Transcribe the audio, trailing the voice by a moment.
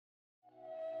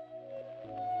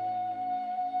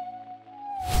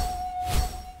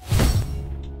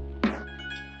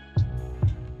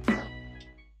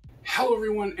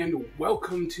everyone, and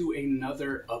welcome to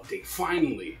another update.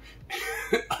 Finally,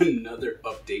 another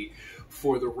update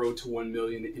for the road to 1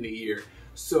 million in a year.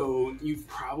 So you've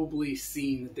probably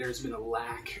seen that there's been a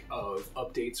lack of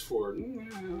updates for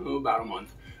about a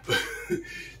month.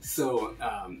 So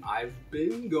I've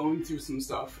been going through some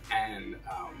stuff, and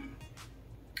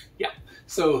yeah,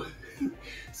 so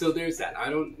there's that. I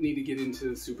don't need to get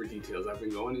into super details. I've been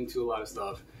going into a lot of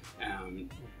stuff,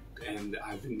 and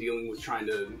I've been dealing with trying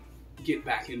to get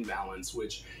back in balance,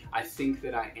 which I think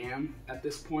that I am at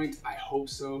this point. I hope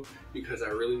so, because I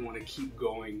really want to keep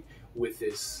going with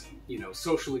this,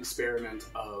 social experiment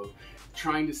of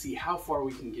trying to see how far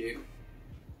we can get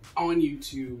on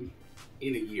YouTube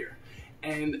in a year.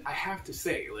 And I have to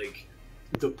say,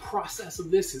 the process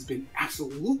of this has been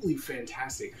absolutely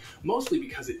fantastic, mostly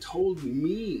because it told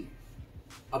me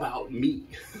about me.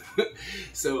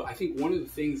 So I think one of the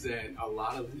things that a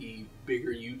lot of the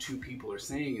bigger YouTube people are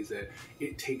saying is that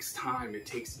it takes time, it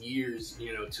takes years,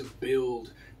 to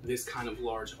build this kind of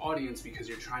large audience, because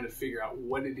you're trying to figure out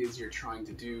what it is you're trying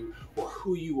to do or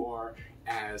who you are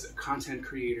as a content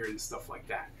creator and stuff like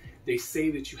that. They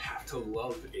say that you have to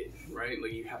love it, right?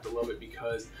 You have to love it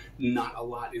because not a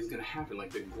lot is going to happen.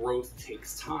 The growth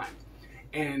takes time.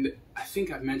 And I think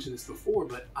I've mentioned this before,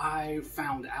 but I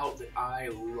found out that I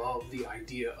love the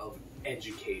idea of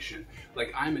education.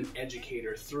 I'm an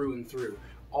educator through and through.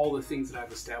 All the things that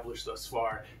I've established thus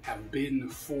far have been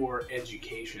for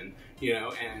education,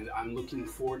 and I'm looking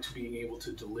forward to being able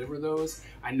to deliver those.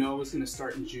 I know I was going to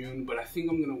start in June, but I think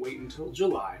I'm going to wait until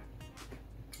July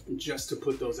just to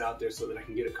put those out there so that I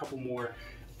can get a couple more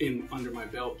under my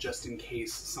belt, just in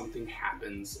case something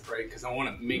happens, right? Because I want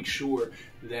to make sure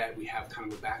that we have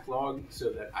kind of a backlog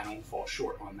so that I don't fall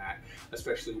short on that,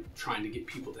 especially trying to get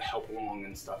people to help along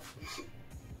and stuff.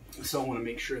 So I want to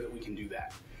make sure that we can do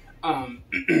that.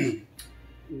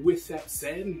 With that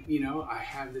said, I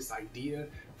have this idea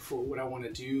for what I want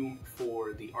to do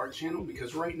for the art channel,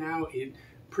 because right now it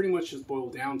pretty much just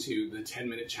boiled down to the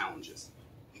 10-minute challenges.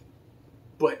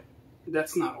 But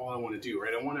that's not all I want to do,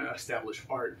 right? I want to establish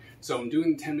art. So I'm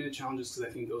doing 10-minute challenges because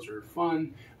I think those are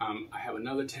fun. I have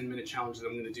another 10-minute challenge that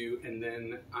I'm going to do, and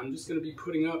then I'm just going to be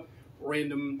putting up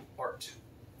random art,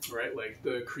 right? Like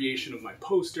the creation of my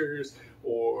posters,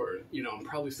 or, I'm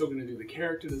probably still going to do the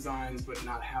character designs, but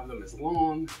not have them as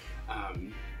long. I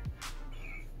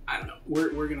don't know.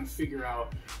 We're going to figure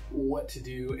out what to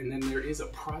do. And then there is a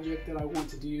project that I want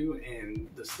to do, and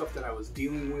the stuff that I was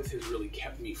dealing with has really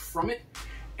kept me from it.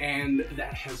 And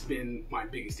that has been my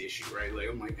biggest issue, right?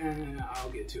 I'm like, I'll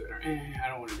get to it, or I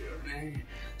don't want to do it,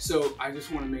 So I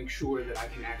just want to make sure that I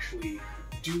can actually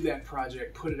do that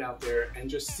project, put it out there, and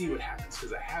just see what happens,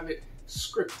 because I have it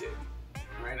scripted,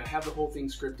 right? I have the whole thing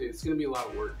scripted. It's going to be a lot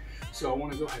of work. So I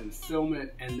want to go ahead and film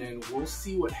it, and then we'll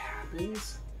see what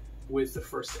happens with the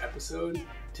first episode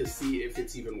to see if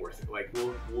it's even worth it.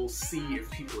 We'll see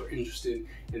if people are interested,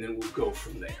 and then we'll go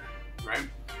from there, right?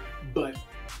 But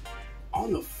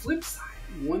on the flip side,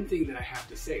 one thing that I have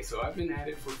to say, so I've been at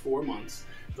it for 4 months.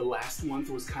 The last month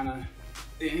was kind of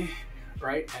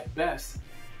right, at best.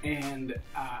 And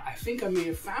I think I may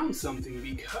have found something,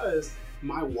 because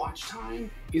my watch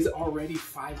time is already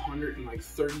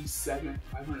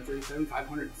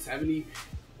 570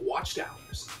 watched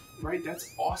hours, right?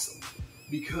 That's awesome,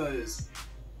 because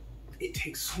it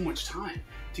takes so much time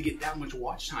to get that much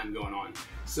watch time going on.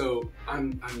 So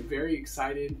I'm very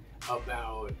excited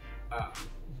about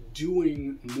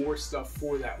doing more stuff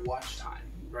for that watch time,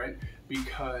 right?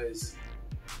 Because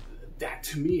that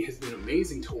to me has been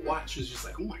amazing to watch. It's just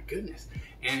oh my goodness.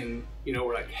 And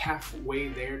we're halfway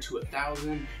there to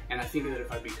 1,000, and I think that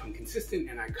if I become consistent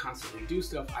and I constantly do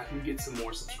stuff, I can get some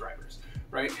more subscribers,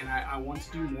 right? And I want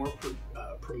to do more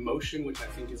promotion, which I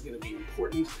think is going to be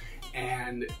important.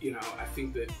 And I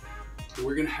think that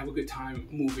we're going to have a good time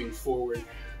moving forward.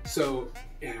 So,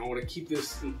 I want to keep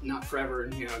this not forever,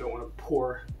 and I don't want to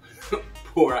pour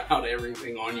out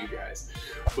everything on you guys.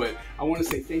 But I want to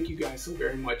say thank you guys so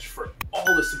very much for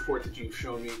all the support that you've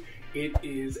shown me. It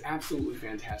is absolutely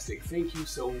fantastic. Thank you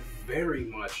so very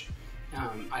much.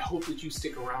 I hope that you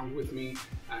stick around with me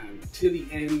to the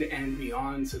end and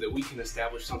beyond, so that we can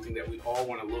establish something that we all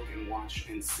want to look and watch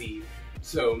and see.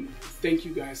 So thank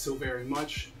you guys so very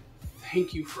much.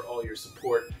 Thank you for all your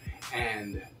support,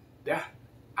 and yeah,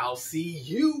 I'll see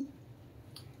you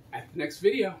at the next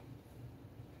video.